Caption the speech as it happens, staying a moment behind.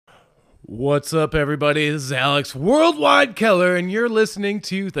What's up, everybody? This is Alex Worldwide Keller, and you're listening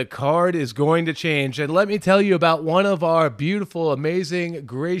to The Card is Going to Change. And let me tell you about one of our beautiful, amazing,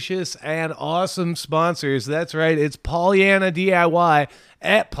 gracious, and awesome sponsors. That's right, it's Pollyanna DIY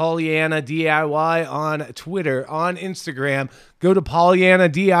at Pollyanna DIY on Twitter, on Instagram. Go to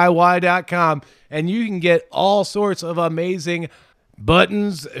PollyannaDIY.com, and you can get all sorts of amazing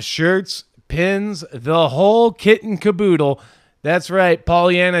buttons, shirts, pins, the whole kit and caboodle. That's right,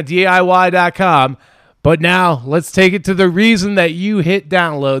 PollyannaDIY.com. But now, let's take it to the reason that you hit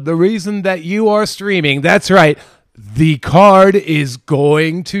download, the reason that you are streaming. That's right, the card is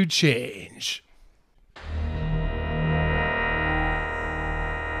going to change.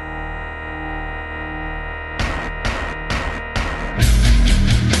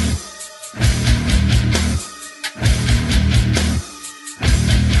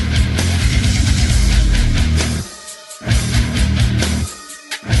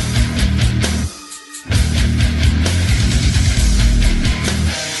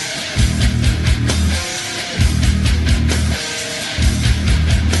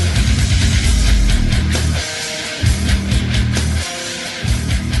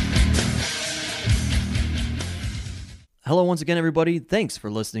 Hello once again, everybody. Thanks for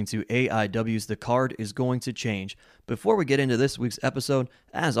listening to AIW's The Card is Going to Change. Before we get into this week's episode,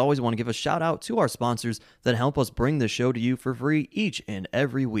 as always, I want to give a shout out to our sponsors that help us bring the show to you for free each and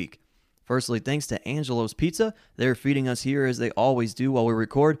every week. Firstly, thanks to Angelo's Pizza. They're feeding us here as they always do while we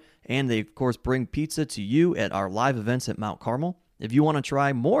record, and they, of course, bring pizza to you at our live events at Mount Carmel. If you want to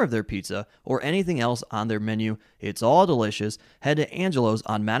try more of their pizza or anything else on their menu, it's all delicious. Head to Angelo's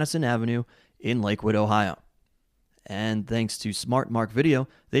on Madison Avenue in Lakewood, Ohio. And thanks to Smart Mark Video,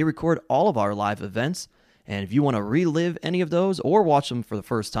 they record all of our live events. And if you want to relive any of those or watch them for the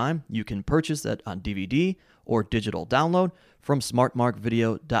first time, you can purchase that on DVD or digital download from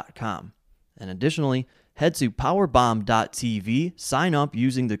smartmarkvideo.com. And additionally, head to powerbomb.tv, sign up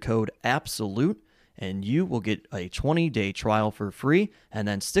using the code ABSOLUTE, and you will get a 20-day trial for free. And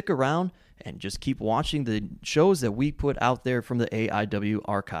then stick around and just keep watching the shows that we put out there from the AIW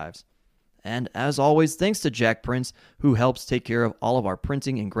archives. And as always, thanks to Jack Prince, who helps take care of all of our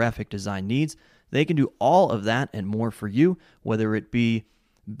printing and graphic design needs. They can do all of that and more for you, whether it be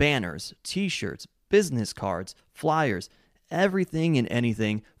banners, t-shirts, business cards, flyers, everything and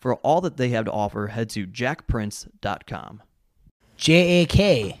anything. For all that they have to offer, head to jackprince.com.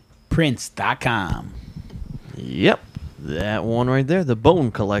 JAKPrince.com. Yep, that one right there, the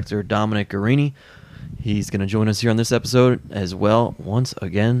bone collector, Dominic Garrini. He's going to join us here on this episode as well. Once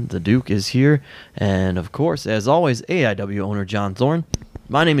again, the Duke is here. And, of course, as always, AIW owner John Thorne.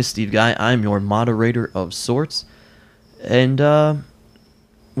 My name is Steve Guy. I'm your moderator of sorts. And,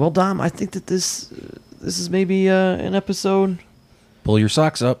 well, Dom, I think that this is maybe an episode... Pull your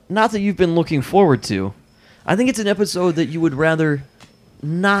socks up. Not that you've been looking forward to. I think it's an episode that you would rather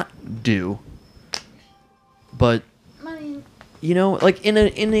not do. But, you know, like in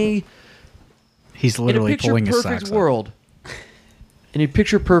a He's literally pulling his socks up. In a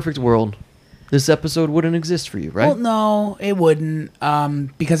picture-perfect world, this episode wouldn't exist for you, right? Well, no, it wouldn't.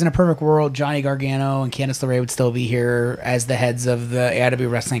 Because in a perfect world, Johnny Gargano and Candice LeRae would still be here as the heads of the AIW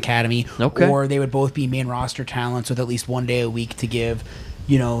Wrestling Academy. Okay. Or they would both be main roster talents with at least one day a week to give,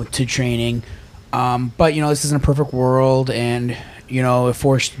 to training. But, this isn't a perfect world, and, it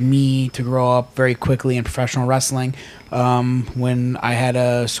forced me to grow up very quickly in professional wrestling. When I had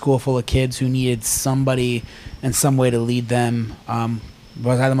a school full of kids who needed somebody in some way to lead them.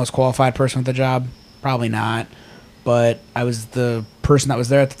 Was I the most qualified person with the job? Probably not. But I was the person that was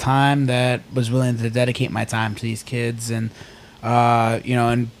there at the time that was willing to dedicate my time to these kids and,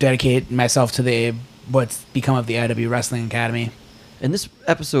 and dedicate myself to what's become of the IW Wrestling Academy. And this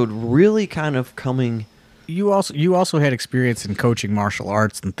episode really kind of coming... You also had experience in coaching martial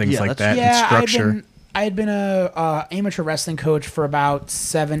arts and things like that, yeah, and structure. I had been a amateur wrestling coach for about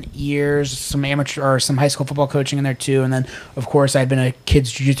 7 years, some high school football coaching in there too, and then of course I'd been a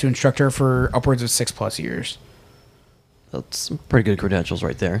kids jiu-jitsu instructor for upwards of 6+ years. That's some pretty good credentials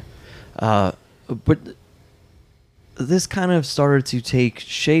right there. But this kind of started to take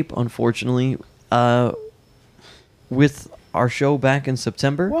shape, unfortunately, with our show back in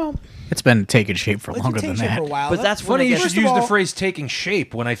September. Well, it's been taking shape for longer than that. For a while. But that's Funny you should use the all, phrase "taking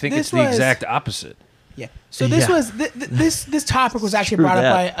shape" when I think it's the exact opposite. Yeah. So this was this topic was actually brought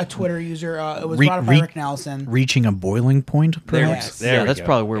up by a Twitter user. It was brought up by Rick Nelson. Reaching a boiling point, perhaps. That's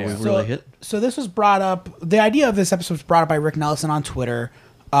probably where we really hit. So this was brought up. The idea of this episode was brought up by Rick Nelson on Twitter.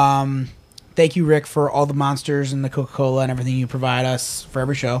 thank you, Rick, for all the monsters and the Coca-Cola and everything you provide us for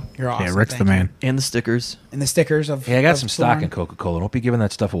every show. You're awesome. Yeah, Rick's the man. And the stickers. And the stickers of. Hey, I got some Thorn. stock in Coca-Cola. Don't be giving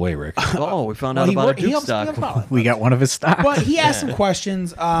that stuff away, Rick. Oh, we found out about a Duke stock. We got one of his stocks. But he asked some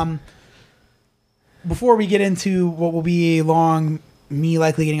questions. Before we get into what will be a long, me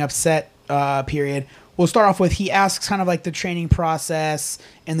likely getting upset period, we'll start off with, he asks kind of like the training process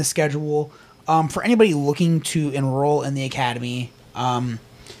and the schedule. For anybody looking to enroll in the academy,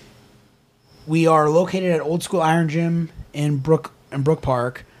 we are located at Old School Iron Gym in Brook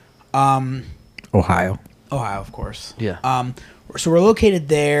Park, Ohio, of course. Yeah. So we're located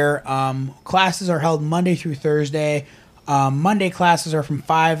there. Classes are held Monday through Thursday. Monday classes are from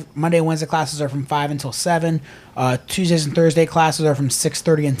 5. Monday and Wednesday classes are from 5 until 7. Tuesdays and Thursday classes are from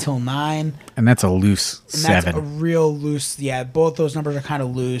 6:30 until 9. and that's a loose And 7. that's a real loose. Yeah, both those numbers are kind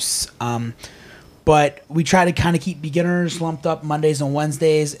of loose. But we try to kind of keep beginners lumped up Mondays and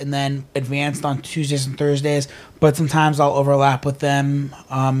Wednesdays, and then advanced on Tuesdays and Thursdays. But sometimes I'll overlap with them,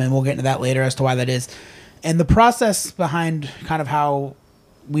 and we'll get into that later as to why that is. And the process behind kind of how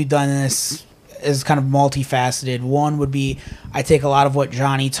we've done this is kind of multifaceted. One would be, I take a lot of what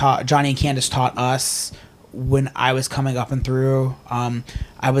Johnny and Candace taught us when I was coming up and through.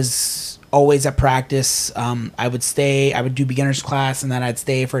 I was always at practice. I would do beginners class, and then I'd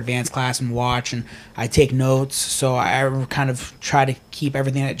stay for advanced class and watch, and I'd take notes. So I kind of try to keep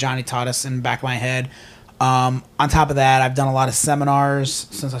everything that Johnny taught us in the back of my head. On top of that, I've done a lot of seminars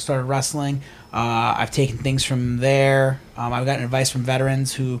since I started wrestling. I've taken things from there. I've gotten advice from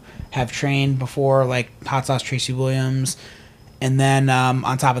veterans who have trained before, like Hot Sauce Tracy Williams. And then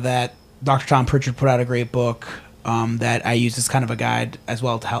on top of that, Dr. Tom Pritchard put out a great book that I use as kind of a guide as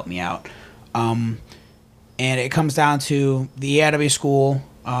well to help me out. And it comes down to the AIW school.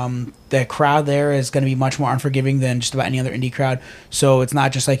 The crowd there is going to be much more unforgiving than just about any other indie crowd. So it's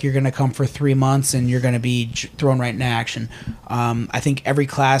not just like you're going to come for 3 months and you're going to be thrown right into action. I think every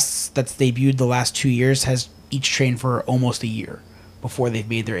class that's debuted the last 2 years has each trained for almost a year before they've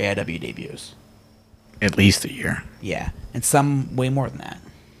made their AIW debuts. At least a year. Yeah, and some way more than that.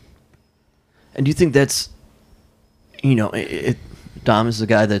 And do you think that's, Dom is a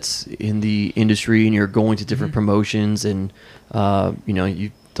guy that's in the industry, and you're going to different promotions, and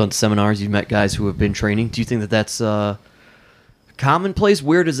you've done seminars, you've met guys who have been training. Do you think that that's commonplace?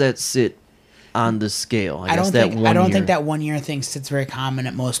 Where does that sit on the scale? I don't think that 1 year thing sits very common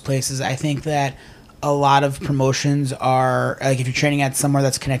at most places. I think that a lot of promotions are, like, if you're training at somewhere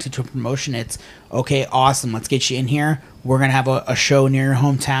that's connected to a promotion, it's okay, awesome, let's get you in here. We're going to have a show near your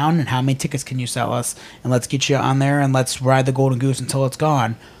hometown, and how many tickets can you sell us? And let's get you on there, and let's ride the Golden Goose until it's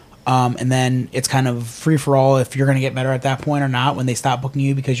gone. And then it's kind of free for all if you're going to get better at that point or not when they stop booking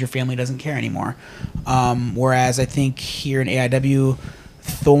you because your family doesn't care anymore. Whereas I think here in AIW,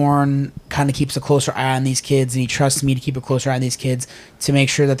 Thorn kind of keeps a closer eye on these kids, and he trusts me to keep a closer eye on these kids to make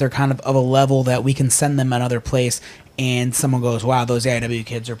sure that they're kind of a level that we can send them another place and someone goes, wow, those AIW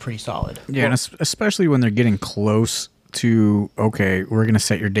kids are pretty solid. Yeah, and especially when they're getting close to, okay, we're going to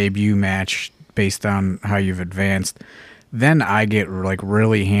set your debut match based on how you've advanced. Then I get like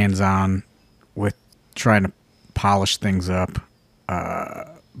really hands-on with trying to polish things up.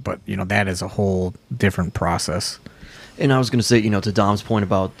 But, that is a whole different process. And I was going to say, to Dom's point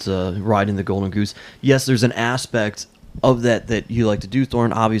about riding the Golden Goose, yes, there's an aspect of that you like to do,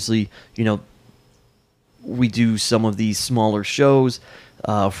 Thorn. Obviously, we do some of these smaller shows.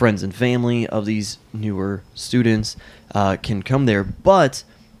 Friends and family of these newer students can come there. But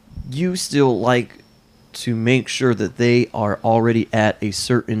you still like to make sure that they are already at a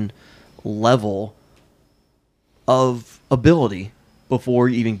certain level of ability before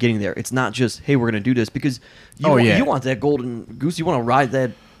even getting there. It's not just, hey, we're going to do this, because you want that Golden Goose. You want to ride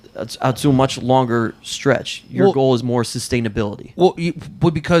that out to a much longer stretch. Your goal is more sustainability. Well,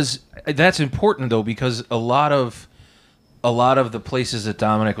 but because that's important, though, because a lot of the places that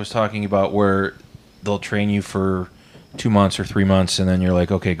Dominic was talking about where they'll train you for 2 months or 3 months and then you're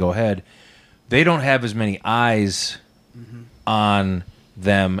like, okay, go ahead. They don't have as many eyes on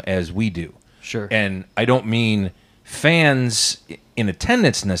them as we do. Sure. And I don't mean fans in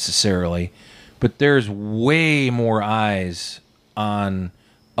attendance necessarily, but there's way more eyes on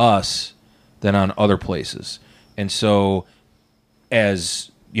us than on other places. And so as,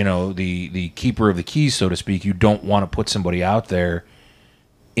 the keeper of the keys, so to speak, you don't want to put somebody out there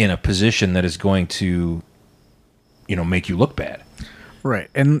in a position that is going to, make you look bad. Right.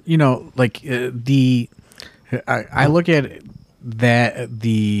 And, I look at that,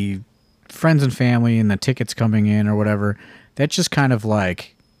 the friends and family and the tickets coming in or whatever, that's just kind of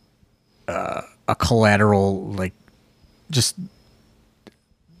like a collateral, like, just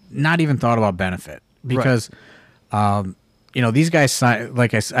not even thought about benefit because, these guys,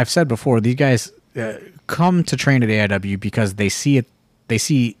 like I've said before, these guys come to train at AIW because they see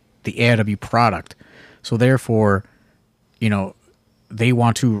the AIW product. So therefore, they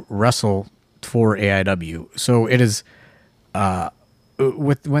want to wrestle for AIW. So it is,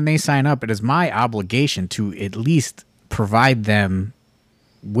 when they sign up, it is my obligation to at least provide them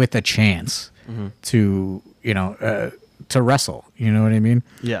with a chance to wrestle. You know what I mean?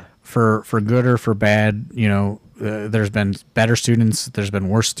 Yeah. For good or for bad, there's been better students, there's been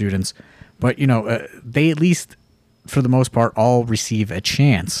worse students, but they at least, for the most part, all receive a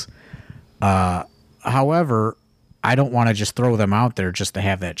chance. However, I don't want to just throw them out there just to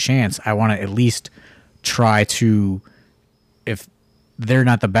have that chance. I want to at least try to, if they're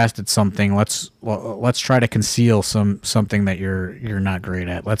not the best at something, let's try to conceal something that you're not great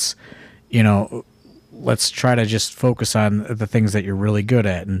at. Let's try to just focus on the things that you're really good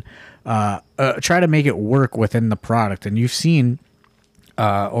at, and try to make it work within the product. And you've seen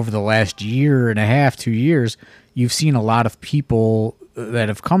over the last year and a half, 2 years, you've seen a lot of people that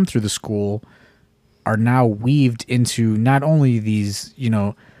have come through the school are now weaved into not only these,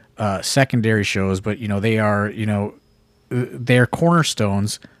 secondary shows, but they're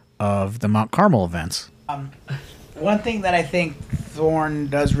cornerstones of the Mount Carmel events. One thing that I think Thorne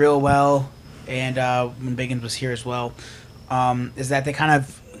does real well, and when Biggins was here as well, is that they kind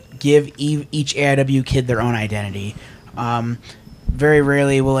of give each AIW kid their own identity. Very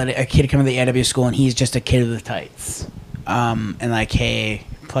rarely will a kid come to the AIW school and he's just a kid with the tights. And like, hey,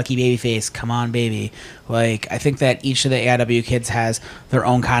 plucky baby face, come on, baby. Like, I think that each of the AIW kids has their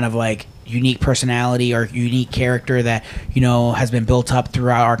own kind of like unique personality or unique character that has been built up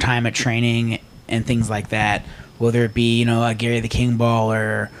throughout our time at training and things like that. Whether it be a Gary the King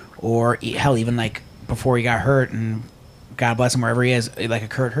Baller or hell, even like before he got hurt, and God bless him wherever he is, like a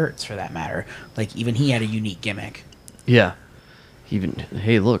Kurt Hurts for that matter. Like even he had a unique gimmick. Yeah. Even,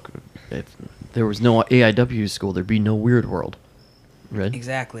 hey, look, if there was no AIW school, there'd be no Weird World. Right?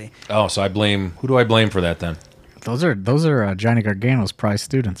 Exactly. Oh, so who do I blame for that then? Those are Johnny Gargano's prize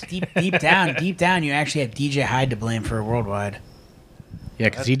students. Deep down, you actually have DJ Hyde to blame for Worldwide. Yeah,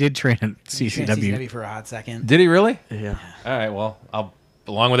 because he did train at He trained at CCW. CCW for a hot second. Did he really? Yeah. All right, well,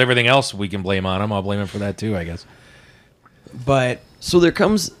 along with everything else we can blame on him, I'll blame him for that too, I guess. But So there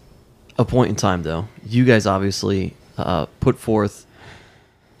comes a point in time, though. You guys obviously put forth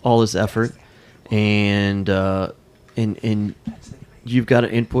all this effort, and you've got an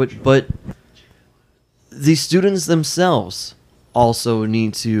input, but the students themselves also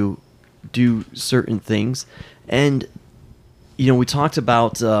need to do certain things. And we talked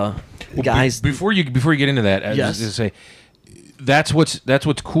about guys. Before you get into that, I was Yes. just going to say that's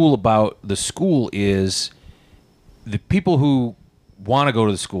what's cool about the school is the people who want to go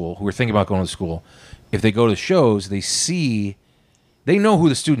to the school, who are thinking about going to the school. If they go to shows, they know who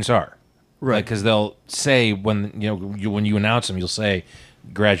the students are, Right. Because they'll say when you announce them, you'll say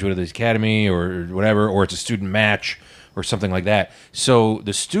graduate of the academy or whatever, or it's a student match or something like that. So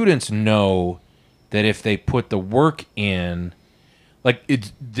the students know that if they put the work in,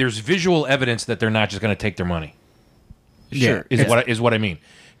 there's visual evidence that they're not just going to take their money. Sure. Is what I mean.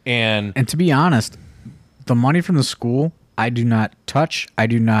 And to be honest, the money from the school, I do not touch. I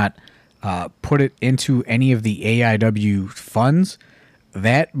do not put it into any of the AIW funds.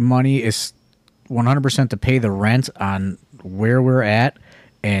 That money is 100% to pay the rent on where we're at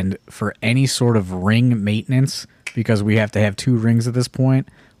and for any sort of ring maintenance, because we have to have 2 rings at this point,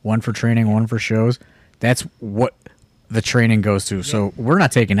 one for training, one for shows. That's what the training goes to. So we're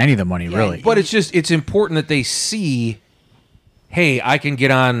not taking any of the money, really. But it's important that they see, hey, I can get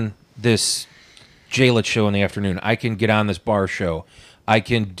on this J-Lit show in the afternoon. I can get on this bar show. I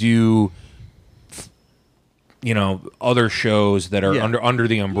can do other shows that are under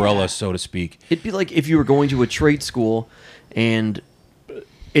the umbrella, so to speak. It'd be like if you were going to a trade school and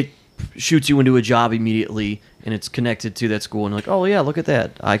it shoots you into a job immediately and it's connected to that school and like, oh yeah, look at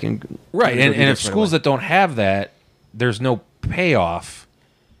that. I can Right, I can and go do if this right schools away. that don't have that, there's no payoff.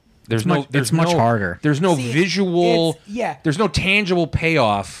 It's much harder. There's no See, visual. There's no tangible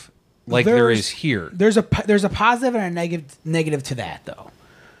payoff like there is here. There's a positive and a negative to that though,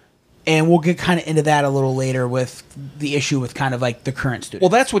 and we'll get kind of into that a little later with the issue with kind of like the current students. Well,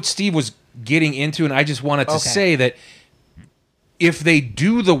 that's what Steve was getting into, and I just wanted to say that if they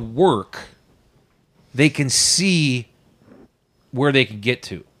do the work, they can see where they can get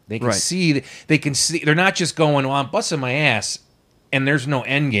to. They can see. They can see. They're not just going, "Well, I'm busting my ass," and there's no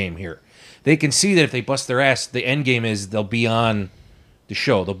end game here. They can see that if they bust their ass, the end game is they'll be on the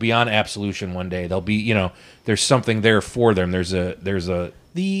show. They'll be on Absolution one day. They'll be, there's something there for them. There's a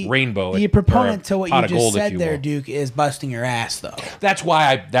The rainbow. The or proponent a to what pot you of just gold, if said you there, will. Duke, is busting your ass, though. That's why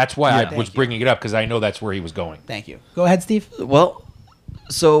I was Thank bringing it up, because I know that's where he was going. Thank you. Go ahead, Steve. Well,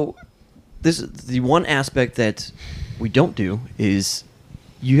 so this the one aspect that we don't do is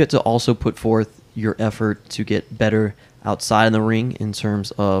you have to also put forth your effort to get better outside of the ring in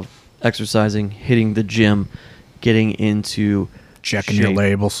terms of exercising, hitting the gym, getting into Checking your shape.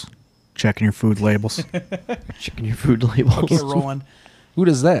 labels. Checking your food labels. Checking your food labels. Get rolling. Who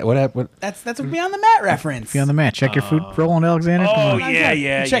does that? What happened? That's a Beyond the Mat reference. Be on the mat. Check your food. Roland Alexander. Come Oh, on. yeah,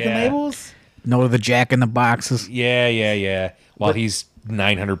 You checking labels? No to the jack in the boxes. Yeah. While he's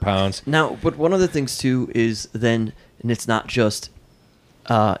 900 pounds. Now, but one of the things too is then, and it's not just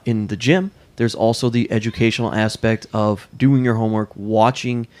in the gym. There's also the educational aspect of doing your homework,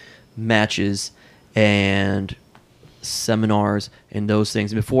 watching matches, and seminars and those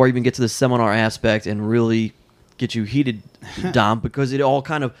things. Before I even get to the seminar aspect and really get you heated, Dom, because it all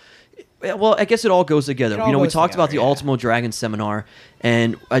kind of, well, I guess it all goes together. It all You know, we goes talked about the together, yeah. Ultimo Dragon seminar,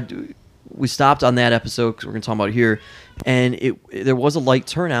 and we stopped on that episode because we're going to talk about it here, and there was a light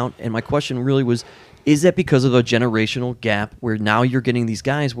turnout, and my question really was, is that because of a generational gap where now you're getting these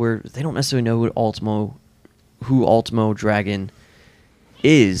guys where they don't necessarily know who Ultimo Dragon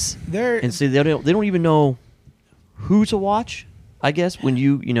is, and so they don't even know who to watch? I guess when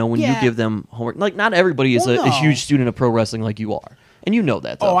you Yeah. give them homework, like not everybody is Well, a no. huge student of pro wrestling like you are, and you know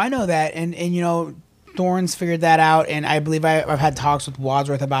that. Though. Oh, I know that, and you know, Thorne's figured that out, and I believe I've had talks with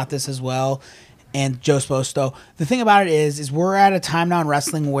Wadsworth about this as well, and Joe Sposto. The thing about it is we're at a time now in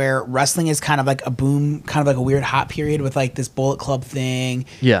wrestling where wrestling is kind of like a boom, kind of like a weird hot period with like this Bullet Club thing.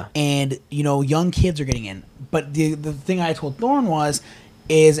 Yeah. And you know, young kids are getting in. But the thing I told Thorne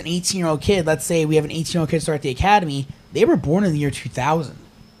is an 18-year-old kid. Let's say we have an 18-year-old kid start at the academy. They were born in the year 2000.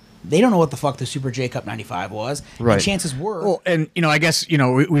 They don't know what the fuck the Super J Cup 95 was. Right. And chances were. Well, and I guess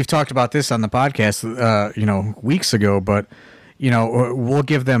we've talked about this on the podcast, weeks ago, but we'll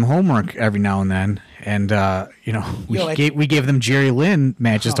give them homework every now and then, and we gave them Jerry Lynn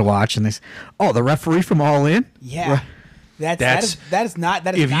matches to watch, and they say, "Oh, the referee from All In." Yeah. That is not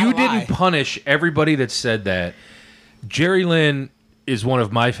If not you a lie. didn't punish everybody that said that, Jerry Lynn is one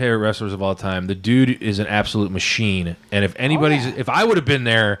of my favorite wrestlers of all time. The dude is an absolute machine, and if I would have been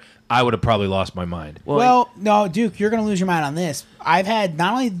there, I would have probably lost my mind. Well, no, Duke, you're going to lose your mind on this. I've had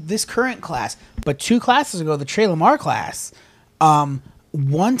not only this current class, but 2 classes ago, the Trey Lamar class.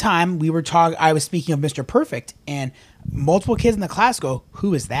 One time I was speaking of Mr. Perfect, and multiple kids in the class go,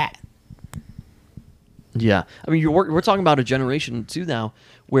 "Who is that?" Yeah, I mean, we're talking about a generation too now,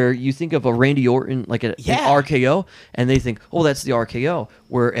 where you think of a Randy Orton like an RKO, and they think, "Oh, that's the RKO,"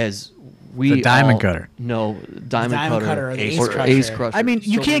 whereas The Diamond Cutter. No, Diamond Cutter or the Ace or Crusher. Ace Crusher. I mean,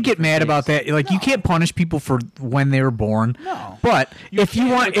 you So can't many get mad different about things. that. Like, you can't punish people for when they were born. No. But if you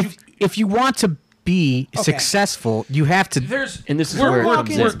want to be successful, you have to. And this is where it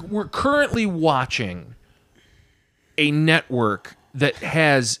comes in. We're currently watching a network that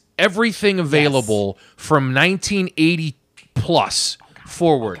has everything available from 1980 plus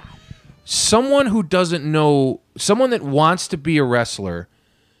forward. Someone who doesn't know, someone that wants to be a wrestler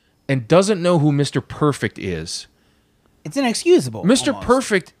and doesn't know who Mr. Perfect is. It's inexcusable. Mr. almost.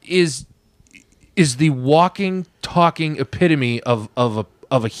 Perfect is the walking, talking epitome of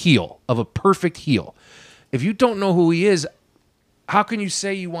a heel, of a perfect heel. If you don't know who he is, how can you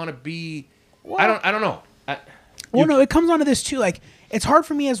say you want to be? I don't know. Well, no, it comes onto this too. Like, it's hard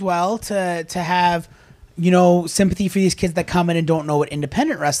for me as well to have, sympathy for these kids that come in and don't know what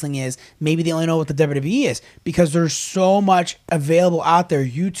independent wrestling is. Maybe they only know what the WWE is because there's so much available out there,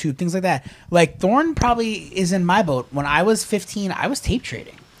 YouTube, things like that. Like, Thorne probably is in my boat. When I was 15, I was tape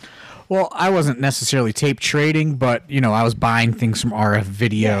trading. Well, I wasn't necessarily tape trading, but I was buying things from RF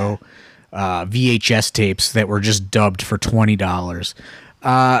Video, VHS tapes that were just dubbed for $20.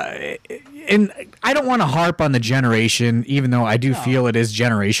 And I don't want to harp on the generation, even though I do feel it is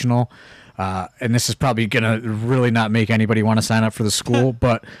generational. And this is probably going to really not make anybody want to sign up for the school.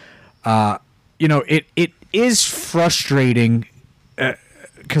 But, it is frustrating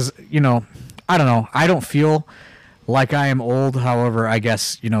because, I don't know. I don't feel like I am old. However, I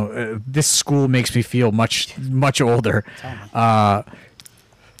guess, this school makes me feel much, much older.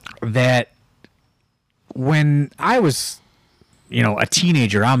 That when I was, a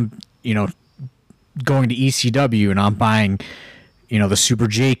teenager, I'm, going to ECW and I'm buying, the Super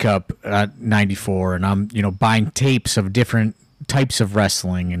J Cup 94, and I'm, buying tapes of different types of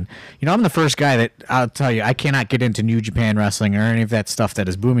wrestling. And, I'm the first guy that, I'll tell you, I cannot get into New Japan wrestling or any of that stuff that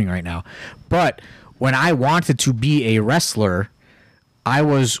is booming right now. But when I wanted to be a wrestler, I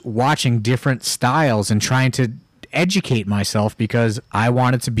was watching different styles and trying to educate myself because I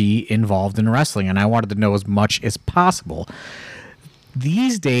wanted to be involved in wrestling and I wanted to know as much as possible.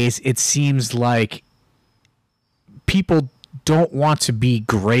 These days, it seems like people don't want to be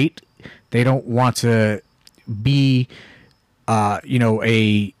great. They don't want to be,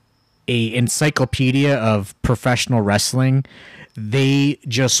 a encyclopedia of professional wrestling. They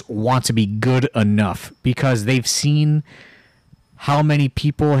just want to be good enough because they've seen how many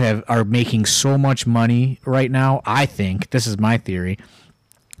people are making so much money right now. I think, this is my theory,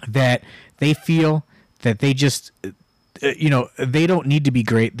 that they feel that they just, they don't need to be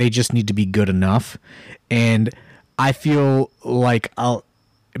great. They just need to be good enough. And I feel like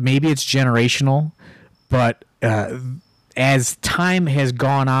maybe it's generational, but as time has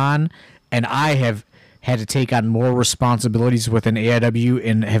gone on and I have had to take on more responsibilities within AIW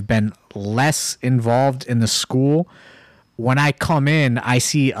and have been less involved in the school, when I come in, I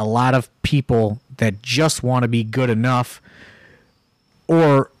see a lot of people that just want to be good enough,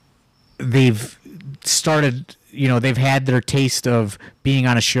 or they've started, they've had their taste of being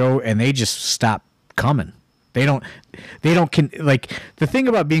on a show and they just stop coming. The thing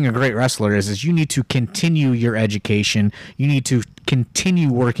about being a great wrestler is you need to continue your education. You need to continue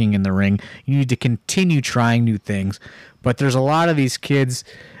working in the ring. You need to continue trying new things. But there's a lot of these kids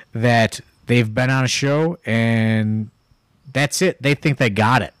that they've been on a show and that's it. They think they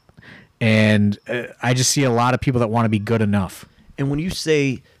got it. And I just see a lot of people that want to be good enough. And when you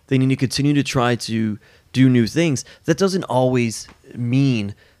say they need to continue to try to do new things, that doesn't always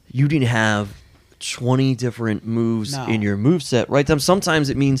mean you didn't have 20 different moves in your moveset, right? Sometimes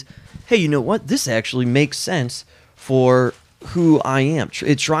it means, hey, you know what? This actually makes sense for who I am.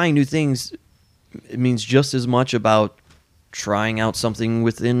 Trying new things, it means just as much about trying out something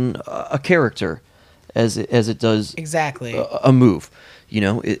within a character as it does exactly a move.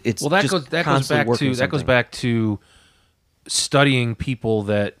 It's that goes back to studying people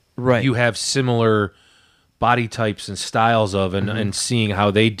that you have similar body types and styles of, and seeing how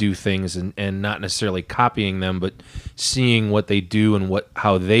they do things, and not necessarily copying them, but seeing what they do and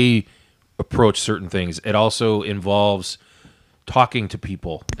how they approach certain things. It also involves talking to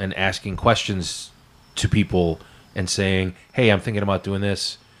people and asking questions to people and saying, hey, I'm thinking about doing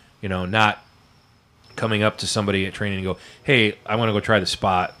this, not coming up to somebody at training and go, hey, I want to go try the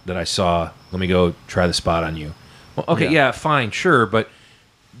spot that I saw. Let me go try the spot on you. Well, okay, yeah, fine, sure, but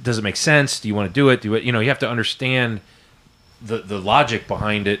does it make sense? Do you want to do it? You have to understand the logic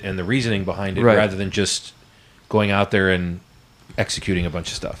behind it and the reasoning behind it, rather than just going out there and executing a bunch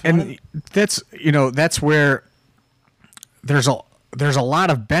of stuff. And that's where there's a lot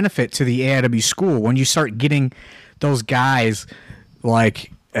of benefit to the AIW school when you start getting those guys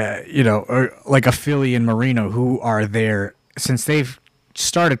like like a Philly and Marino who are there since they've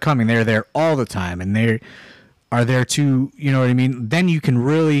started coming. They're there all the time, and they are there to, then you can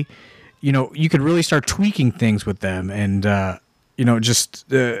really, you could really start tweaking things with them. And,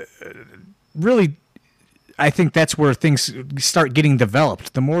 really, I think that's where things start getting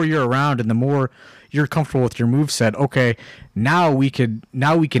developed. The more you're around and the more you're comfortable with your moveset, okay, now we can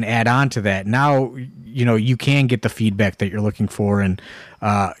add on to that. Now, you can get the feedback that you're looking for, and,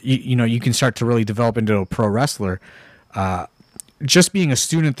 you can start to really develop into a pro wrestler. Just being a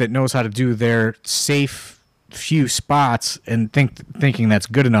student that knows how to do their safe few spots and thinking that's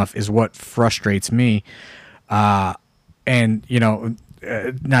good enough is what frustrates me. And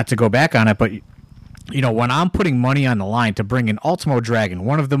not to go back on it, but when I'm putting money on the line to bring in Ultimo Dragon,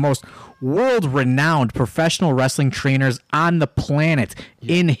 one of the most world-renowned professional wrestling trainers on the planet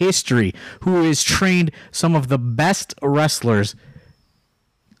in history, who has trained some of the best wrestlers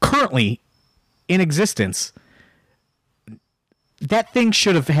currently in existence, that thing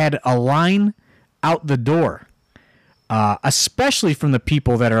should have had a line out the door, especially from the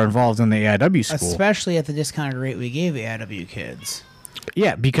people that are involved in the AIW school. Especially at the discounted rate we gave AIW kids.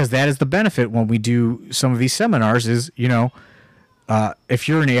 Yeah, because that is the benefit when we do some of these seminars is, if you're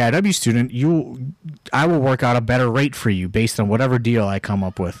an AIW student, I will work out a better rate for you based on whatever deal I come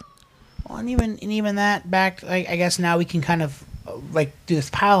up with. Well, and even that back, I guess now we can kind of do this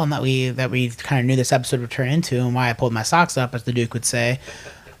pile-on that we kind of knew this episode would turn into, and why I pulled my socks up, as the Duke would say.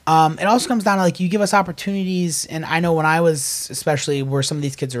 It also comes down to you give us opportunities, and I know when I was, especially where some of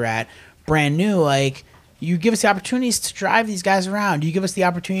these kids are at, brand new, you give us the opportunities to drive these guys around. You give us the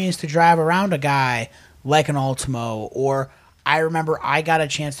opportunities to drive around a guy like an Ultimo, or I remember I got a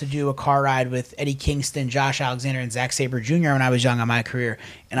chance to do a car ride with Eddie Kingston, Josh Alexander, and Zack Sabre Jr. when I was young in my career,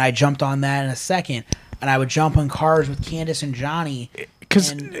 and I jumped on that in a second, and I would jump on cars with Candace and Johnny. Because,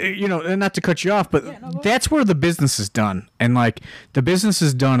 and not to cut you off, but that's where the business is done. And, the business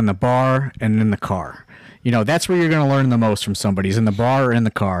is done in the bar and in the car. that's where you're going to learn the most from somebody, is in the bar or in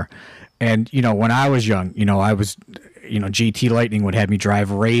the car. And, when I was young, I was, GT Lightning would have me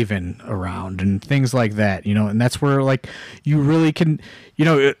drive Raven around and things like that, and that's where, like, you really can,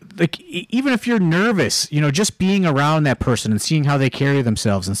 like, even if you're nervous, just being around that person and seeing how they carry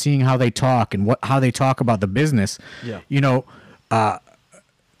themselves and seeing how they talk and how they talk about the business,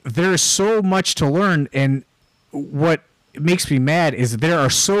 there's so much to learn. And what makes me mad is there are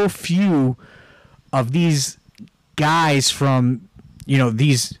so few of these guys from,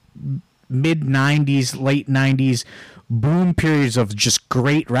 these mid 90s, late 90s boom periods of just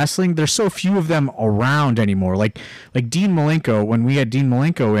great wrestling. There's so few of them around anymore. Like Dean Malenko, when we had Dean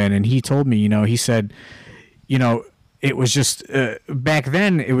Malenko in, and he told me, he said, it was just back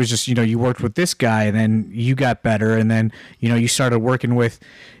then it was just, you worked with this guy and then you got better, and then, you started working with,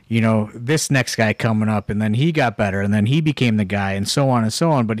 this next guy coming up, and then he got better, and then he became the guy, and so on and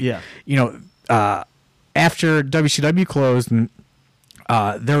so on. But after WCW closed, and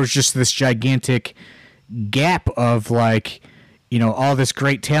there was just this gigantic gap of, like, all this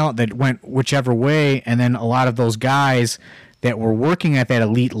great talent that went whichever way, and then a lot of those guys that were working at that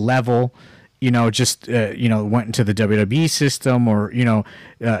elite level, just went into the WWE system, or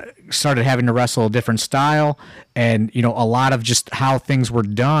started having to wrestle a different style, and a lot of just how things were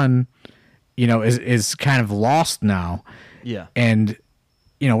done, is kind of lost now. Yeah. And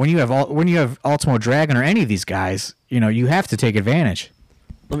when you have Ultimo Dragon or any of these guys, you have to take advantage.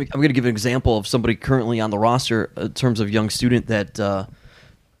 I'm going to give an example of somebody currently on the roster in terms of young student that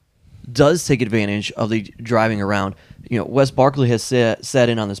does take advantage of the driving around. Wes Barkley has sat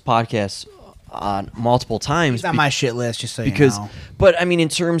in on this podcast on multiple times. He's on my shit list, just so because, you know. But I mean, in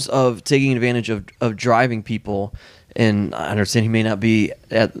terms of taking advantage of driving people, and I understand he may not be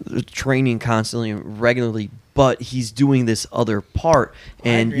at training constantly and regularly, but he's doing this other part,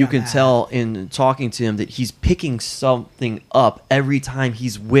 and you can tell in talking to him that he's picking something up every time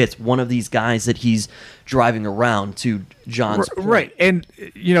he's with one of these guys that he's driving around. To John's point. Right, and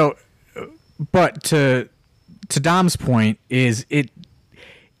but to Dom's point is it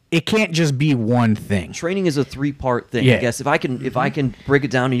can't just be one thing. Training is a 3-part thing, I guess. If I can break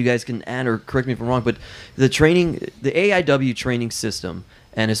it down, and you guys can add or correct me if I'm wrong, but the AIW training system,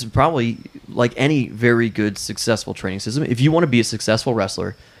 and it's probably like any very good, successful training system. If you want to be a successful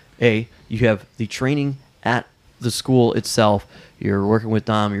wrestler, you have the training at the school itself. You're working with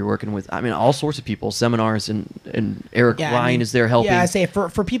Dom. You're working with, all sorts of people, seminars, and Eric Ryan is there helping. Yeah, I say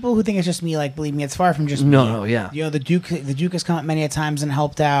for people who think it's just me, like, believe me, it's far from just me. No, yeah. The Duke has come up many a times and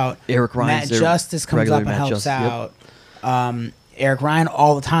helped out. Eric Ryan's Matt Justice comes up and helps out. Eric Ryan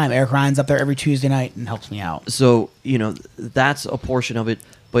all the time. Eric Ryan's up there every Tuesday night and helps me out. So, that's a portion of it.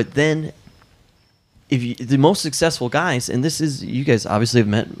 But then, the most successful guys, and this is, you guys obviously have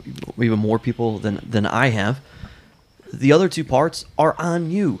met even more people than I have, the other 2 parts are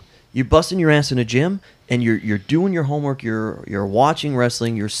on you. You're busting your ass in a gym, and you're doing your homework, you're watching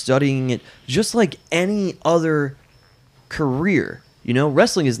wrestling, you're studying it, just like any other career.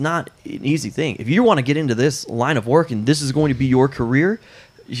 Wrestling is not an easy thing. If you want to get into this line of work and this is going to be your career,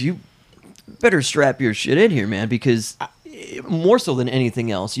 you better strap your shit in here, man, because more so than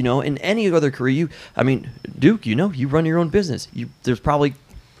anything else, in any other career, Duke, you run your own business. There's probably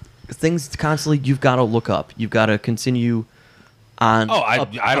things constantly you've got to look up. You've got to continue on. Oh, I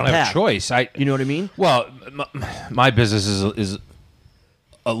don't have a choice. You know what I mean? Well, my business is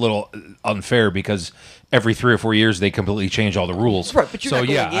a little unfair because every 3 or 4 years they completely change all the rules. Right, but you're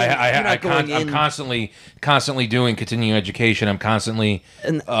I'm constantly doing continuing education. I'm constantly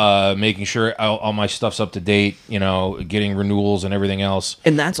making sure all my stuff's up to date. Getting renewals and everything else.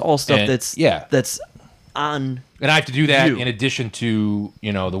 And that's all stuff that's on. And I have to do that you. in addition to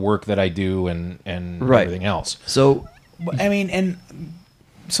the work that I do and everything else. So, and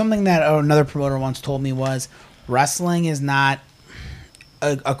something that another promoter once told me was, wrestling is not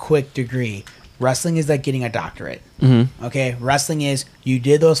a quick degree. Wrestling is like getting a doctorate. Mm-hmm. Okay, wrestling is, you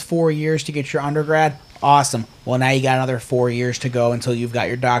did those 4 years to get your undergrad. Awesome. Well, now you got another 4 years to go until you've got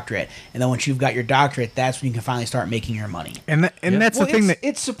your doctorate. And then once you've got your doctorate, that's when you can finally start making your money. And that's the thing that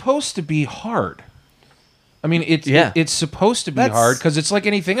it's supposed to be hard. It's supposed to be hard because it's like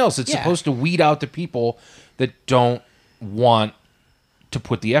anything else. It's supposed to weed out the people that don't want to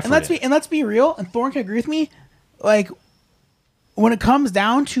put the effort in. And let's be real, and Thorne can agree with me, like, when it comes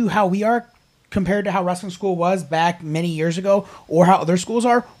down to how we are compared to how wrestling school was back many years ago, or how other schools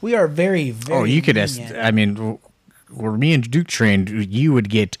are, we are very, very. Oh, you could where me and Duke trained, you would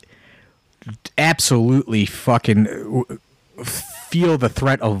get absolutely fucking feel the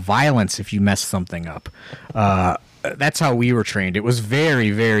threat of violence if you messed something up. That's how we were trained. It was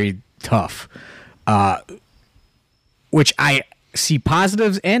very, very tough. which I see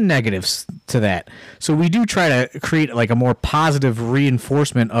positives and negatives to that. So we do try to create like a more positive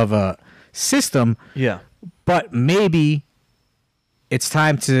reinforcement of a system. Yeah. But maybe it's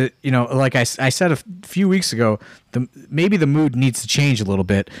time to, like I said a few weeks ago, maybe the mood needs to change a little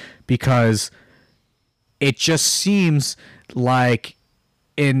bit, because it just seems like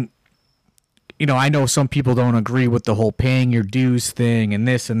I know some people don't agree with the whole paying your dues thing and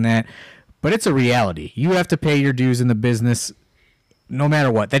this and that, but it's a reality. You have to pay your dues in the business no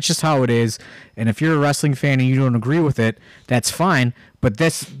matter what. That's just how it is. And if you're a wrestling fan and you don't agree with it, that's fine. But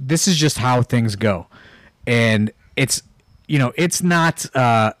this is just how things go. And it's not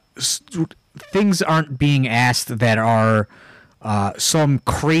things aren't being asked that are some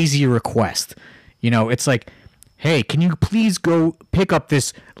crazy request. It's like, hey, can you please go pick up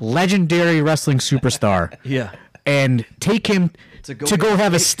this legendary wrestling superstar Yeah. and take him to go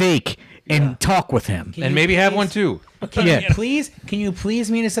have a steak and talk with him? And maybe have one too. Can you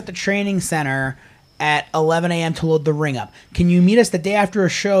please meet us at the training center at 11 a.m. to load the ring up? Can you meet us the day after a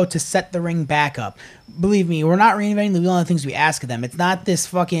show to set the ring back up? Believe me, we're not reinventing the wheel on the things we ask of them. It's not this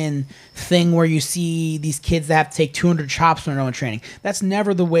fucking thing where you see these kids that have to take 200 chops when they're going training. That's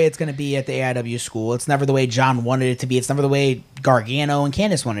never the way it's going to be at the AIW school. It's never the way John wanted it to be. It's never the way Gargano and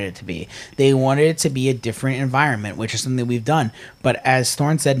Candice wanted it to be. They wanted it to be a different environment, which is something that we've done. But as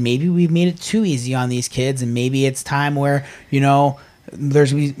Thorne said, maybe we've made it too easy on these kids, and maybe it's time where,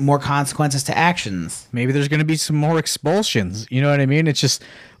 there's going to be more consequences to actions. Maybe there's going to be some more expulsions. You know what I mean? It's just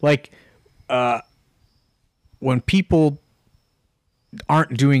like when people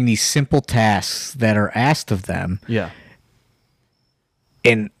aren't doing these simple tasks that are asked of them. Yeah.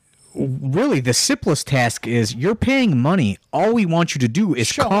 And really the simplest task is, you're paying money. All we want you to do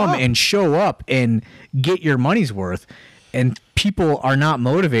is come and show up and get your money's worth. And people are not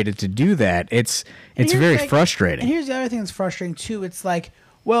motivated to do that. It's very frustrating. And here's the other thing that's frustrating too. It's like,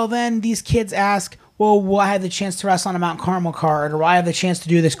 well, then these kids ask, well, will I have the chance to wrestle on a Mount Carmel card, or will I have the chance to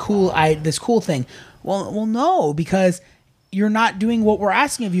do this cool thing? Well, no, because you're not doing what we're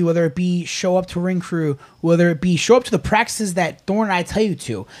asking of you, whether it be show up to ring crew, whether it be show up to the practices that Thorne and I tell you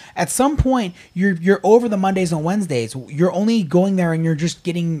to. At some point, you're over the Mondays and Wednesdays. You're only going there and you're just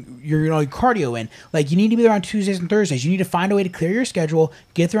getting your cardio in. Like, you need to be there on Tuesdays and Thursdays. You need to find a way to clear your schedule,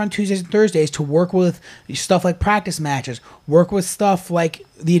 get there on Tuesdays and Thursdays to work with stuff like practice matches, work with stuff like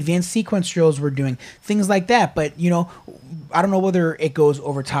the advanced sequence drills we're doing, things like that. But, I don't know whether it goes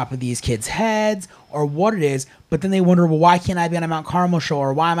over top of these kids' heads or what it is, but then they wonder, well, why can't I be on a Mount Carmel show,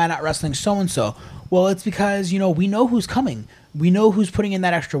 or why am I not wrestling so-and-so? Well, it's because, we know who's coming. We know who's putting in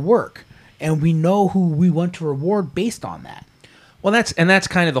that extra work, and we know who we want to reward based on that. Well, that's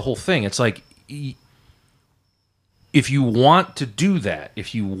kind of the whole thing. It's like, if you want to do that,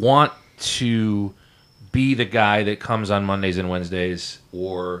 if you want to be the guy that comes on Mondays and Wednesdays,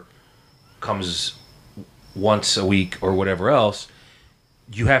 or comes once a week or whatever else,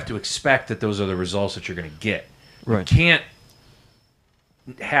 you have to expect that those are the results that you're going to get. Right. You can't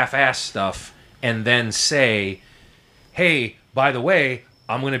half-ass stuff and then say, hey, by the way,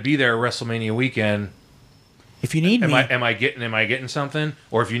 I'm going to be there WrestleMania weekend. If you need me, am I getting something?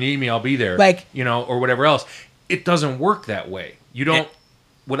 Or if you need me, I'll be there. Like, or whatever else. It doesn't work that way. You don't.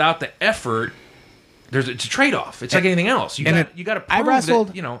 Without the effort, it's a trade-off. It's like anything else. You got to prove I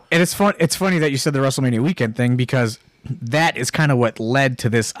wrestled, that, And it's fun. It's funny that you said the WrestleMania weekend thing, because that is kind of what led to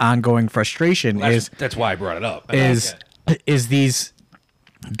this ongoing frustration. That's why I brought it up. Is these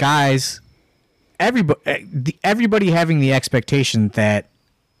guys, everybody having the expectation that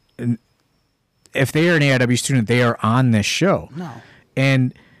if they are an AIW student, they are on this show. No.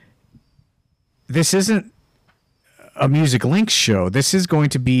 And this isn't a Music Links show. This is going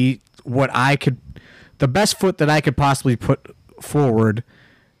to be the best foot that I could possibly put forward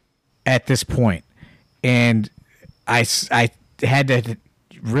at this point. And I had to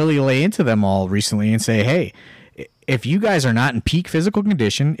really lay into them all recently and say, hey, if you guys are not in peak physical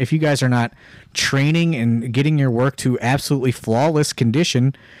condition, if you guys are not training and getting your work to absolutely flawless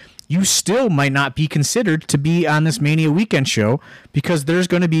condition, you still might not be considered to be on this Mania weekend show, because there's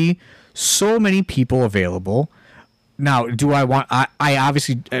going to be so many people available. Now, I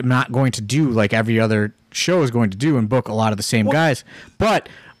obviously am not going to do like every other show is going to do and book a lot of the same guys, but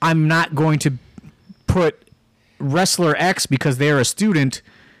I'm not going to put wrestler X, because they're a student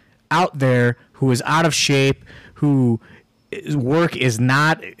out there who is out of shape, who work is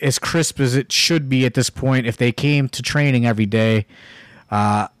not as crisp as it should be at this point if they came to training every day.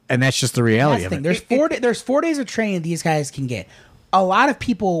 And that's just the reality of it. There's 4 days of training these guys can get. A lot of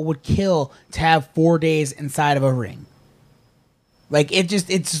people would kill to have 4 days inside of a ring. Like, it's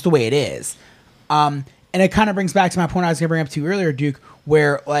just the way it is. And it kind of brings back to my point I was going to bring up to you earlier, Duke,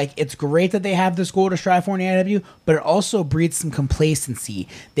 where like it's great that they have this goal to strive for in AIW, but it also breeds some complacency.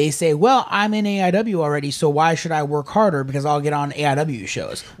 They say, well, I'm in AIW already, so why should I work harder because I'll get on AIW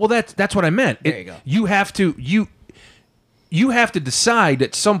shows? Well, that's what I meant. There you go. You have to decide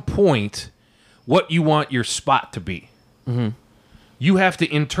at some point what you want your spot to be. Mm-hmm. You have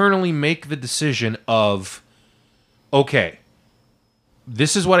to internally make the decision of, okay,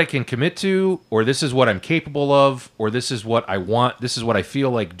 this is what I can commit to, or this is what I'm capable of, or this is what I want, this is what I feel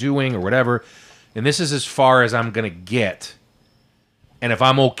like doing, or whatever, and this is as far as I'm going to get. And if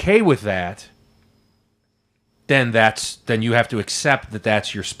I'm okay with that, then you have to accept that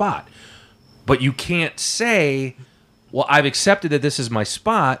that's your spot. But you can't say, well, I've accepted that this is my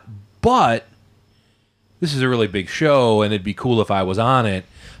spot, but this is a really big show, and it'd be cool if I was on it.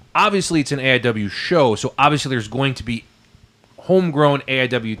 Obviously, it's an AIW show, so obviously there's going to be homegrown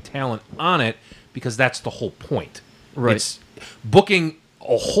AIW talent on it because that's the whole point. Right. It's booking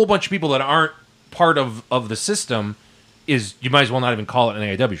a whole bunch of people that aren't part of the system is, you might as well not even call it an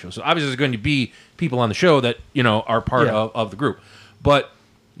AIW show. So obviously there's going to be people on the show that, are part of the group. But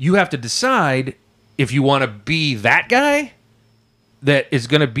you have to decide if you want to be that guy that is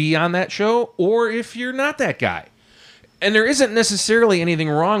going to be on that show or if you're not that guy. And there isn't necessarily anything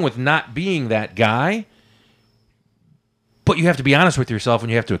wrong with not being that guy, but you have to be honest with yourself and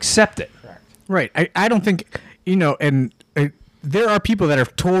you have to accept it. Right. I don't think, there are people that are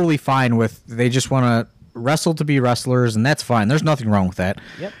totally fine with, they just want to wrestle to be wrestlers, and that's fine. There's nothing wrong with that.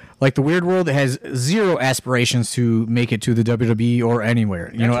 Yep. Like the Weird World has zero aspirations to make it to the WWE or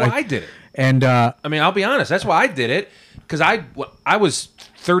anywhere. That's why I did it. And I'll be honest. That's why I did it, because I was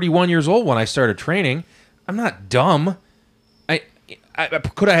 31 years old when I started training. I'm not dumb.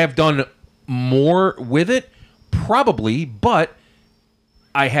 Could I have done more with it? Probably, but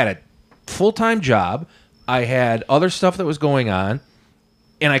I had a full-time job. I had other stuff that was going on,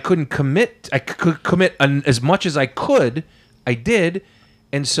 and I couldn't commit. I could commit as much as I could. I did,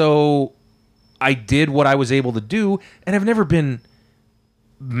 and so I did what I was able to do, and I've never been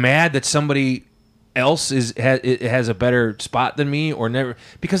mad that somebody else has a better spot than me, or never,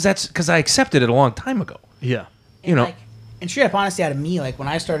 because I accepted it a long time ago. Yeah. And straight up honesty out of me, like when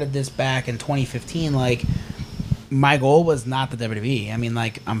I started this back in 2015, like my goal was not the WWE. I mean,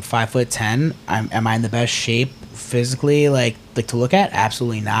 like I'm 5'10". Am I in the best shape physically, like to look at?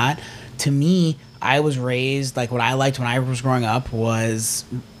 Absolutely not. To me, I was raised, like what I liked when I was growing up was,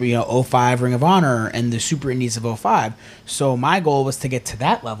 05 Ring of Honor and the Super Indies of 05. So my goal was to get to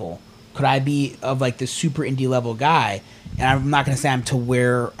that level. Could I be of like the super indie level guy? And I'm not going to say I'm to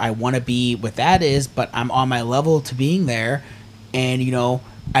where I want to be with that is, but I'm on my level to being there. And,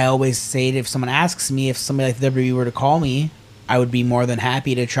 I always say that if someone asks me if somebody like the WWE were to call me, I would be more than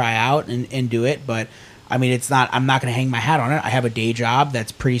happy to try out and do it. But, I mean, I'm not going to hang my hat on it. I have a day job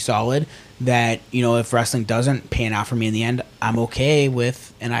that's pretty solid that, if wrestling doesn't pan out for me in the end, I'm okay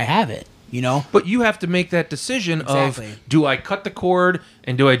with, and I have it. But you have to make that decision Exactly. of, do I cut the cord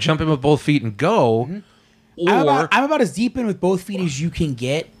and do I jump in with both feet and go? Mm-hmm. Or I'm about as deep in with both feet as you can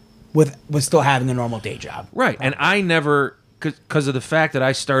get with still having a normal day job. right. And I never, because of the fact that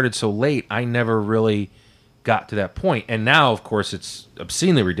I started so late, I never really got to that point. And now, of course, it's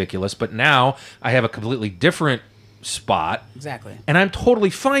obscenely ridiculous, but now I have a completely different spot. Exactly. And I'm totally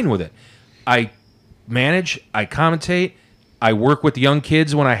fine with it. I manage, I commentate, I work with young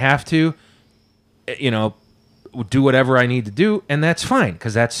kids when I have to, do whatever I need to do, and that's fine,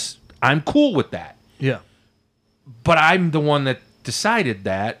 because I'm cool with that. Yeah. But I'm the one that decided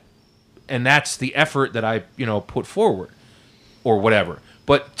that, and that's the effort that I, put forward, or whatever.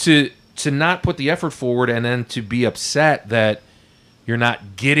 But to not put the effort forward and then to be upset that you're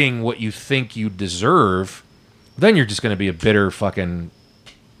not getting what you think you deserve, then you're just going to be a bitter fucking,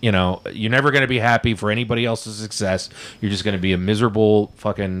 you're never going to be happy for anybody else's success. You're just going to be a miserable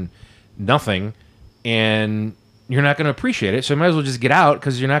fucking nothing, and you're not going to appreciate it. So you might as well just get out,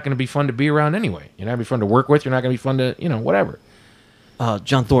 because you're not going to be fun to be around anyway. You're not going to be fun to work with. You're not going to be fun to, whatever.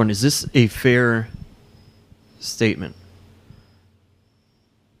 John Thorne, is this a fair statement?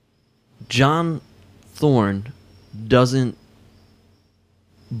 John Thorne doesn't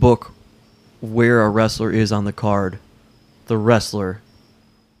book where a wrestler is on the card. The wrestler,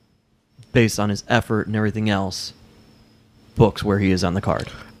 based on his effort and everything else, books where he is on the card.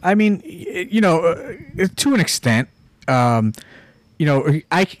 I mean, to an extent, I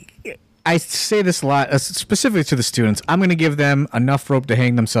say this a lot, specifically to the students. I'm going to give them enough rope to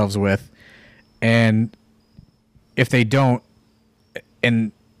hang themselves with, and if they don't,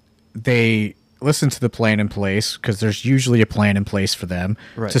 and they listen to the plan in place, because there's usually a plan in place for them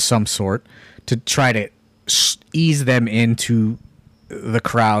Right. to some sort, to try to ease them into the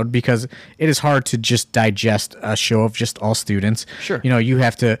crowd, because it is hard to just digest a show of just all students. Sure. You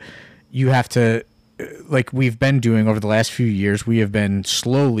have to, like we've been doing over the last few years, we have been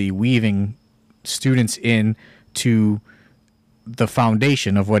slowly weaving students in to the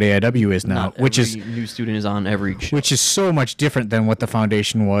foundation of what AIW is now, Not which every is new student is on every show. which is so much different than what the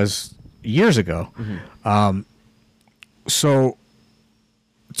foundation was years ago. So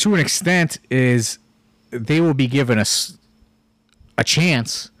to an extent is they will be given a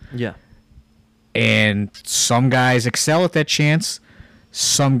chance, Yeah. and some guys excel at that chance,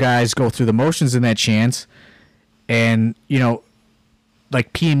 some guys go through the motions in that chance, and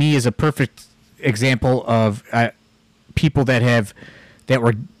like PME is a perfect example of people that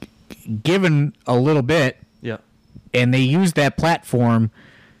were given a little bit, Yeah. and they use that platform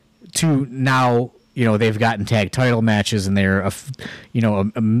to now, they've gotten tag title matches, and they're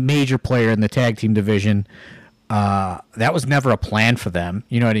a major player in the tag team division. That was never a plan for them.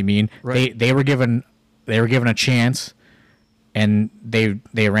 You know what I mean? Right. They were given a chance, and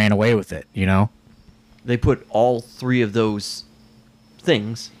they ran away with it. They put all three of those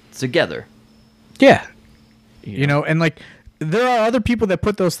things together. Yeah. And like there are other people that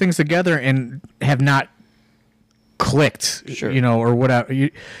put those things together and have not clicked, Sure. Or whatever.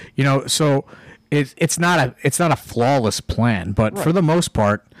 So it's not a flawless plan, but for the most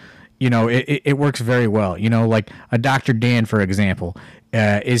part, it works very well. Like a Dr. Dan, for example.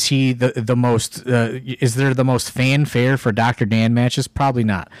 Is he the most? Is there the most fanfare for Dr. Dan matches? Probably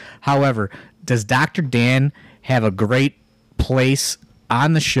not. However, does Dr. Dan have a great place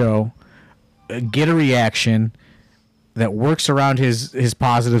on the show? Get a reaction that works around his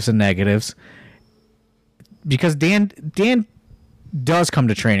positives and negatives. Because Dan does come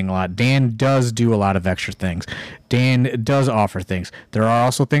to training a lot. Dan does do a lot of extra things. Dan does offer things. There are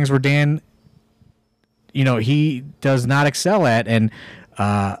also things where Dan, he does not excel at, and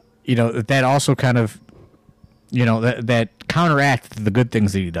that also kind of, that counteract the good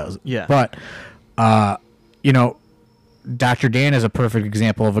things that he does. Yeah. But, Dr. Dan is a perfect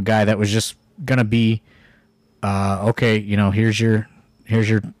example of a guy that was just gonna be, okay, here's your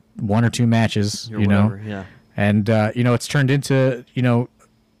one or two matches, Or whatever, yeah. and it's turned into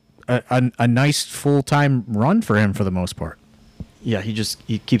a nice full-time run for him for the most part. Yeah,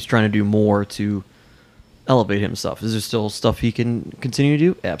 he keeps trying to do more to elevate himself. Is there still stuff he can continue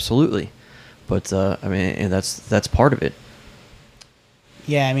to do? Absolutely. But and that's part of it.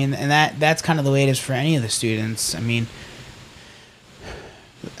 Yeah, and that's kind of the way it is for any of the students.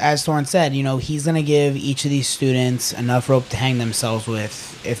 As Thorne said, he's going to give each of these students enough rope to hang themselves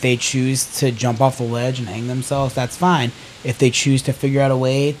with. If they choose to jump off the ledge and hang themselves, that's fine. If they choose to figure out a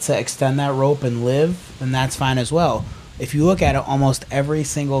way to extend that rope and live, then that's fine as well. If you look at it, almost every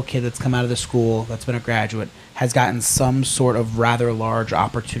single kid that's come out of the school that's been a graduate has gotten some sort of rather large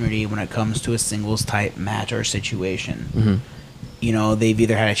opportunity when it comes to a singles type match or situation. Mm-hmm. They've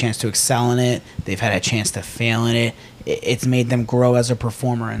either had a chance to excel in it, they've had a chance to fail in it. It's made them grow as a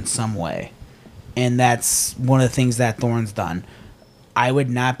performer in some way. And that's one of the things that Thorne's done. I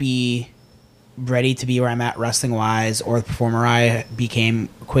would not be ready to be where I'm at wrestling-wise, or the performer I became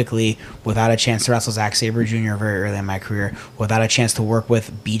quickly, without a chance to wrestle Zack Sabre Jr. very early in my career, without a chance to work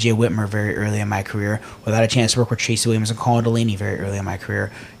with BJ Whitmer very early in my career, without a chance to work with Tracy Williams and Colin Delaney very early in my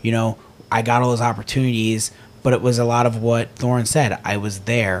career. I got all those opportunities, but it was a lot of what Thorne said. I was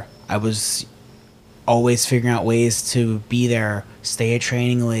there. I was always figuring out ways to be there, stay at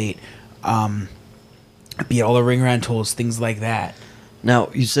training late, be at all the ring around tools, things like that. Now,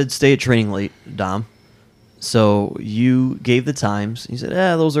 you said stay at training late, Dom. So you gave the times. You said,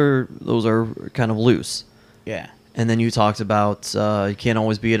 those are kind of loose. Yeah. And then you talked about you can't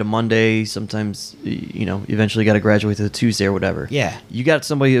always be at a Monday. Sometimes, eventually got to graduate to the Tuesday or whatever. Yeah. You got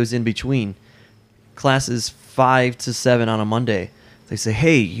somebody who's in between. Classes 5 to 7 on a Monday. They say,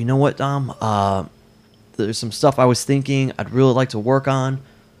 hey, you know what, Dom? There's some stuff I was thinking I'd really like to work on.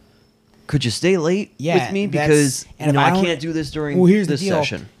 Could you stay late with me? Because I can't do this during here's this the deal.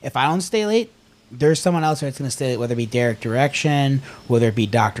 session. If I don't stay late, there's someone else that's going to stay late, whether it be Derek Direction, whether it be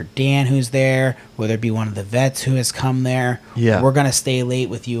Dr. Dan who's there, whether it be one of the vets who has come there. Yeah. We're going to stay late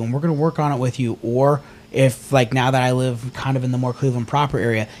with you, and we're going to work on it with you. Or if, like, now that I live kind of in the more Cleveland proper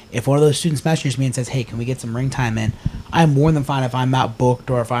area, if one of those students messages me and says, hey, can we get some ring time in? I'm more than fine if I'm not booked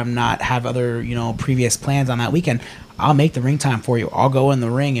or if I'm not have other, previous plans on that weekend. I'll make the ring time for you. I'll go in the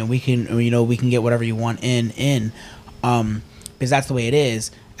ring and we can get whatever you want in. Because that's the way it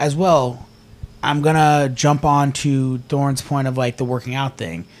is. As well, I'm going to jump on to Thorne's point of, like, the working out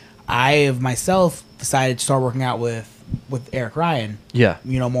thing. I have myself decided to start working out with Eric Ryan. Yeah.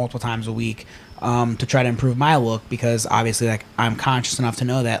 Multiple times a week to try to improve my look, because obviously like I'm conscious enough to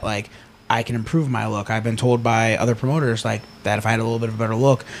know that like I can improve my look. I've been told by other promoters like that if I had a little bit of a better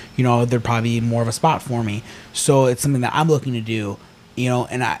look, there'd probably be more of a spot for me. So it's something that I'm looking to do.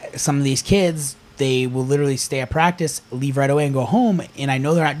 And some of these kids, they will literally stay at practice, leave right away, and go home. And I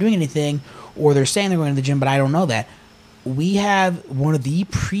know they're not doing anything, or they're saying they're going to the gym, but I don't know that. We have one of the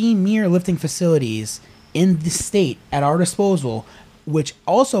premier lifting facilities in the state at our disposal, which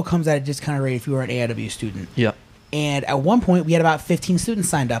also comes at a discounted rate if you are an AIW student. Yeah. And at one point, we had about 15 students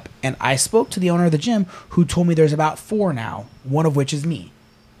signed up. And I spoke to the owner of the gym, who told me there's about 4 now, one of which is me.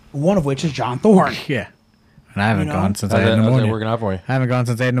 One of which is John Thorne. Yeah. And I haven't gone since I How's had that pneumonia. working out for you? I haven't gone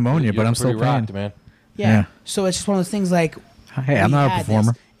since I had pneumonia, but I'm still pretty paying. rocked, man. Yeah. So it's just one of those things like, Hey, I'm we not a had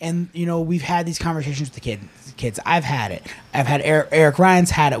performer. this. And, we've had these conversations with the kids. I've had it. I've had Eric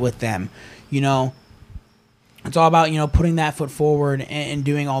Ryan's had it with them. It's all about, putting that foot forward and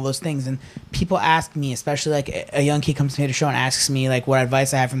doing all those things. And people ask me, especially like a young kid comes to me at a show and asks me like what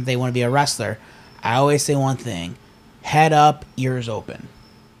advice I have for them if they want to be a wrestler. I always say one thing: head up, ears open.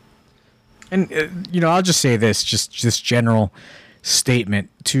 And I'll just say this, just this general statement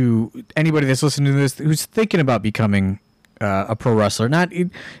to anybody that's listening to this who's thinking about becoming a pro wrestler. Not,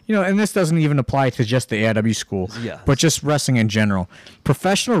 and this doesn't even apply to just the AIW school, but just wrestling in general.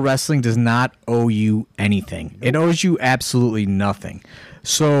 Professional wrestling does not owe you anything. It owes you absolutely nothing.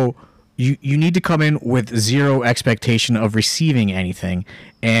 So you need to come in with zero expectation of receiving anything.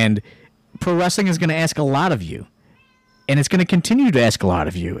 And pro wrestling is going to ask a lot of you. And it's going to continue to ask a lot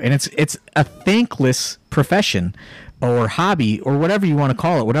of you. And it's a thankless profession or hobby or whatever you want to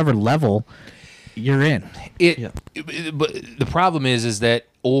call it, whatever level you're in. But the problem is that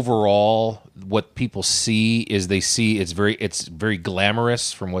overall, what people see is it's very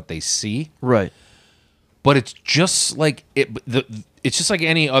glamorous from what they see. Right. But it's just like it's just like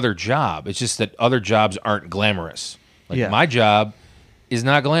any other job. It's just that other jobs aren't glamorous. Like my job is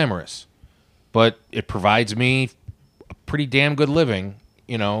not glamorous, but it provides me a pretty damn good living,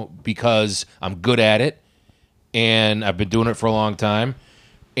 because I'm good at it and I've been doing it for a long time.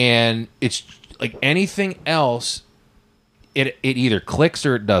 And it's like anything else, it either clicks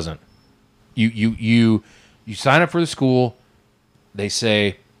or it doesn't. You sign up for the school, they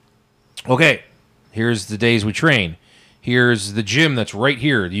say, okay, here's the days we train. Here's the gym that's right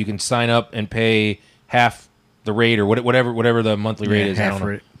here. You can sign up and pay half the rate or whatever the monthly rate is. I don't know.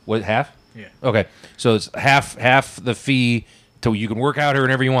 Rate. What, half? Yeah. Okay. So it's half the fee till you can work out here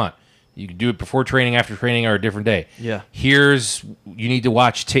whenever you want. You can do it before training, after training, or a different day. Yeah. You need to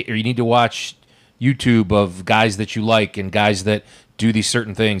watch YouTube of guys that you like and guys that do these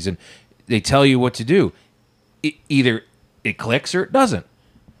certain things, and they tell you what to do. Either it clicks or it doesn't.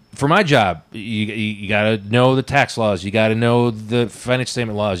 For my job, you got to know the tax laws. You got to know the financial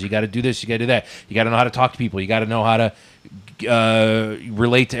statement laws. You got to do this. You got to do that. You got to know how to talk to people. You got to know how to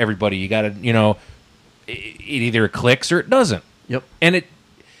relate to everybody. You got to, it either clicks or it doesn't. Yep. And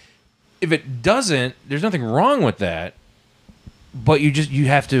if it doesn't, there's nothing wrong with that, but you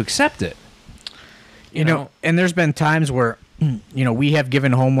have to accept it. You know? And there's been times where, we have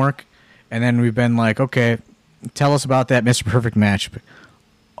given homework, and then we've been like, okay, tell us about that Mr. Perfect match.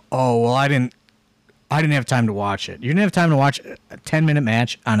 Oh, well, I didn't have time to watch it. You didn't have time to watch a 10-minute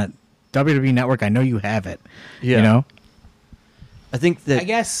match on a WWE network. I know you have it. Yeah. I think that... I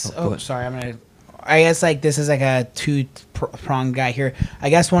guess... I guess like this is like a two-pronged guy here. I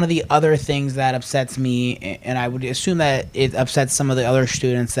guess one of the other things that upsets me, and I would assume that it upsets some of the other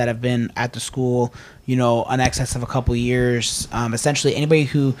students that have been at the school, in excess of a couple years. Essentially, anybody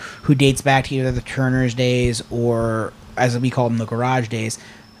who dates back to either the Turner's days or, as we call them, the garage days.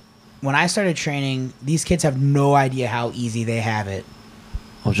 When I started training, these kids have no idea how easy they have it.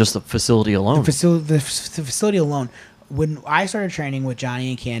 Oh, just the facility alone. The facility alone. When I started training with Johnny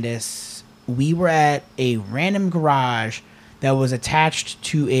and Candace, we were at a random garage that was attached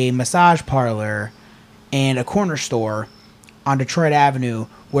to a massage parlor and a corner store on Detroit Avenue,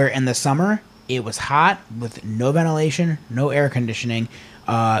 where in the summer it was hot with no ventilation, no air conditioning.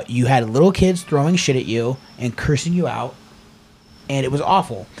 You had little kids throwing shit at you and cursing you out, and it was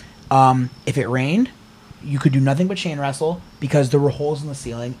awful. If it rained, you could do nothing but chain wrestle because there were holes in the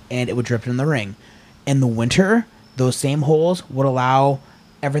ceiling and it would drip in the ring. In the winter, those same holes would allow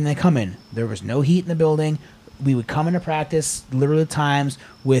everything to come in. There was no heat in the building. We would come into practice literally times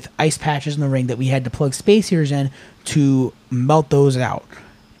with ice patches in the ring that we had to plug space heaters in to melt those out.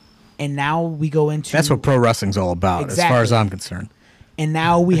 And now we go into... That's what pro wrestling's all about, as far as I'm concerned. and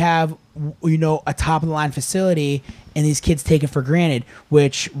now we have, you know, a top of the line facility, and these kids take it for granted.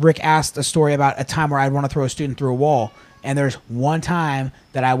 Which Rick asked a story about a time where I'd want to throw a student through a wall, and there's one time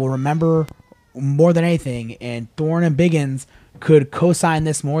that I will remember more than anything, and Thorne and Biggins could co-sign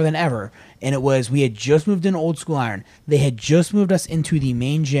this more than ever. And it was, we had just moved in Old School Iron. They had just moved us into the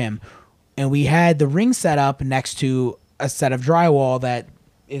main gym, and we had the ring set up next to a set of drywall that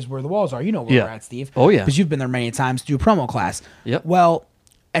is where the walls are. You know where we're at, Steve. Oh, yeah. Because you've been there many times to do a promo class. Yep. Well,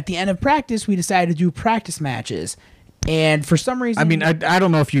 at the end of practice, we decided to do practice matches. And for some reason... I mean, I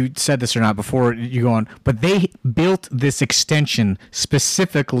don't know if you said this or not before you go on, but they built this extension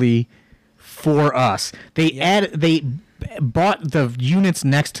specifically for us. They bought the units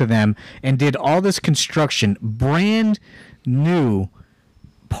next to them and did all this construction, brand new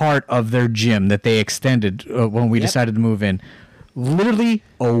part of their gym that they extended when we decided to move in. Literally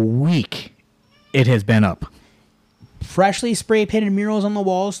a week it has been up. Freshly spray painted murals on the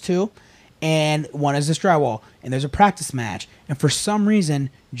walls too, and one is this drywall, and there's a practice match. And for some reason,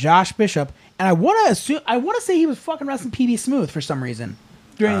 Josh Bishop, and I want to say he was fucking wrestling PB Smooth for some reason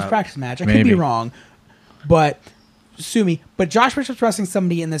during this practice match. I could be wrong, but sue me. But Josh Bishop's wrestling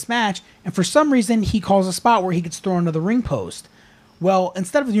somebody in this match, and for some reason he calls a spot where he gets thrown into the ring post. Well,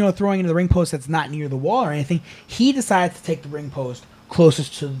 instead of, you know, throwing into the ring post that's not near the wall or anything, he decides to take the ring post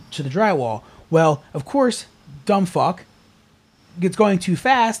closest to the drywall. Well, of course, dumb fuck gets going too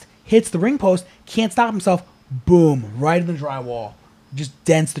fast, hits the ring post, can't stop himself, boom, right in the drywall. Just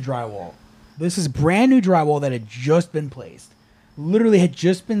dents the drywall. This is brand new drywall that had just been placed. Literally had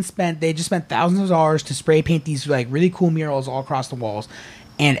just been spent. They just spent thousands of dollars to spray paint these like really cool murals all across the walls,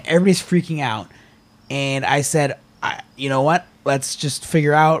 and everybody's freaking out. And I said, you know what? Let's just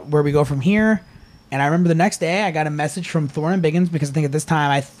figure out where we go from here. And I remember the next day I got a message from Thorne and Biggins, because I think at this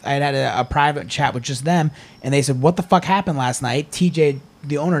time I had a private chat with just them, and they said, what the fuck happened last night? TJ,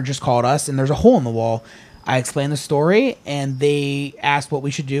 the owner, just called us, and there's a hole in the wall. I explained the story, and they asked what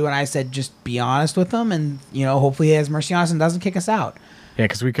we should do, and I said, just be honest with them, and, you know, hopefully he has mercy on us and doesn't kick us out. Yeah,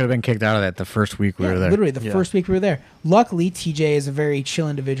 because we could have been kicked out of that the first week we were there. Literally, the first week we were there. Luckily, TJ is a very chill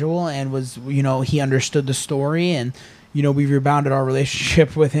individual, and was, you know, he understood the story, and, you know, we rebounded our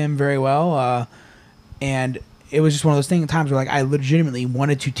relationship with him very well, and it was just one of those times where, like, I legitimately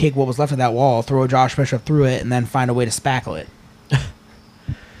wanted to take what was left of that wall, throw Josh Bishop through it, and then find a way to spackle it.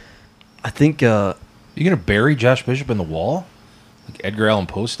 I think... You gonna bury Josh Bishop in the wall, like Edgar Allan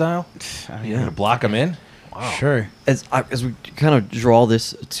Poe style? You gonna block him in? Wow. Sure. As we kind of draw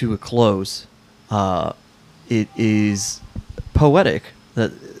this to a close, it is poetic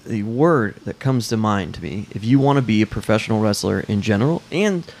that the word that comes to mind to me, if you want to be a professional wrestler in general,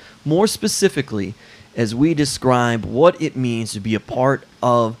 and more specifically, as we describe what it means to be a part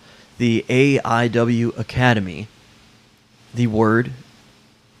of the AIW Academy, the word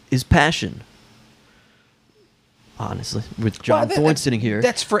is passion. Honestly, with John Thorne sitting here,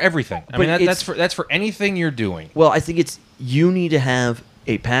 that's for everything. I mean, that's for anything you're doing. Well, I think it's, you need to have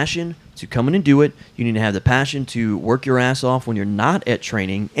a passion to come in and do it. You need to have the passion to work your ass off when you're not at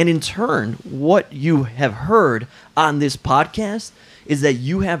training. And in turn, what you have heard on this podcast is that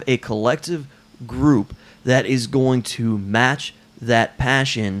you have a collective group that is going to match that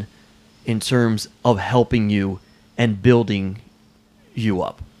passion in terms of helping you and building you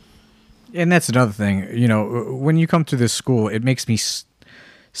up. And that's another thing, you know, when you come to this school, it makes me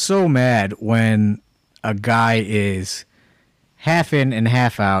so mad when a guy is half in and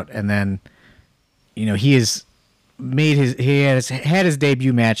half out, and then, you know, he has had his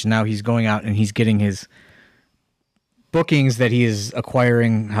debut match, and now he's going out and he's getting his bookings that he is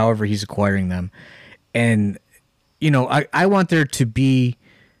acquiring, however he's acquiring them. And, you know, I want there to be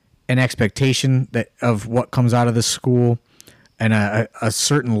an expectation that of what comes out of the school, and a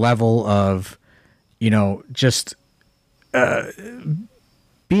certain level of, you know, just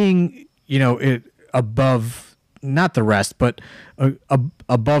being, you know, above, not the rest, but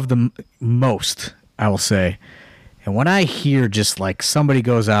above the most, I will say. And when I hear just like somebody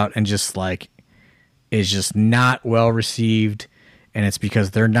goes out and just like is just not well received, and it's because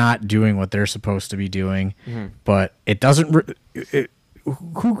they're not doing what they're supposed to be doing, but it doesn't...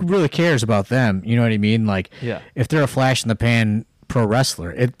 who really cares about them? You know what I mean? Like, if they're a flash in the pan pro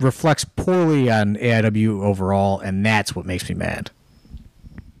wrestler, it reflects poorly on AIW overall, and that's what makes me mad.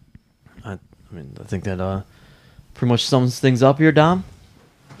 I think that pretty much sums things up here, Dom.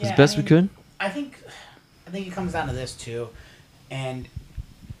 As best we could. I think it comes down to this too, and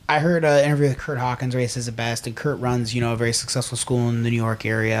I heard an interview with Kurt Hawkins where he says it best, and Kurt runs, you know, a very successful school in the New York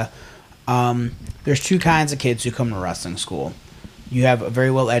area. There's two kinds of kids who come to wrestling school. You have a very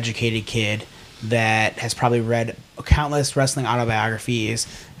well-educated kid that has probably read countless wrestling autobiographies,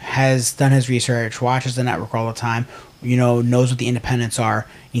 has done his research, watches the network all the time, knows what the independents are.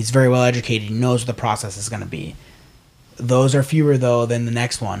 He's very well educated. He knows what the process is going to be. Those are fewer, though, than the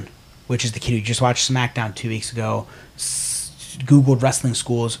next one, which is the kid who just watched SmackDown 2 weeks ago, Googled wrestling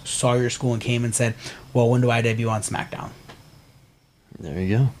schools, saw your school, and came and said, well, when do I debut on SmackDown? There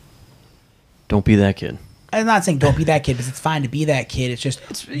you go. Don't be that kid. I'm not saying don't be that kid, because it's fine to be that kid. It's just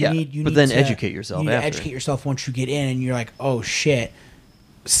educate yourself. You need after. to educate yourself once you get in, and you're like, oh shit,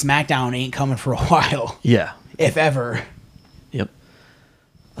 SmackDown ain't coming for a while. Yeah, if ever. Yep.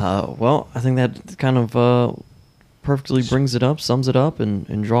 Well, I think that kind of perfectly brings it up, sums it up,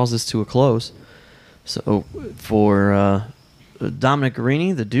 and draws this to a close. So for Dominic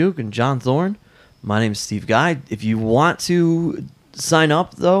Garrini, the Duke, and John Thorne, my name is Steve Guy. If you want to sign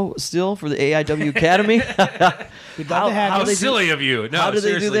up, though, still for the AIW Academy, we'd love to have how you. silly of you. No, how do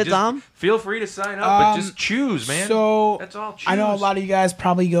they do that, just Dom? Feel free to sign up, but just choose, man. So that's all. Choose. I know a lot of you guys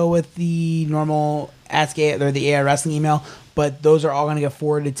probably go with the normal or the AI Wrestling email, but those are all going to get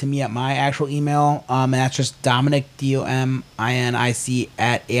forwarded to me at my actual email, and that's just Dominic, DOMINIC,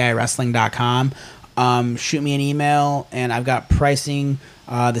 at AIWrestling.com. Shoot me an email, and I've got pricing,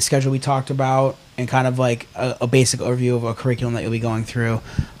 the schedule we talked about, and kind of like a basic overview of a curriculum that you'll be going through.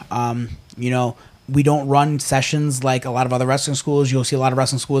 We don't run sessions like a lot of other wrestling schools. You'll see a lot of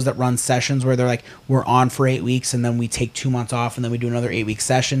wrestling schools that run sessions where they're like, we're on for 8 weeks, and then we take 2 months off, and then we do another 8-week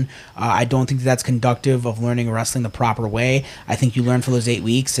session. I don't think that's conductive of learning wrestling the proper way. I think you learn for those 8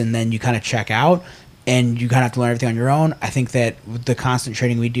 weeks, and then you kind of check out, and you kind of have to learn everything on your own. I think that the constant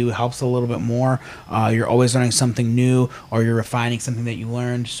training we do helps a little bit more. You're always learning something new, or you're refining something that you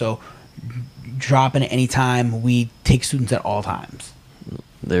learned. So drop in at any time. We take students at all times.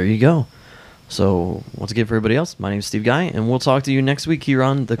 There you go. So once again, for everybody else, my name is Steve Guy, and we'll talk to you next week here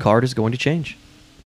on The Card is Going to Change.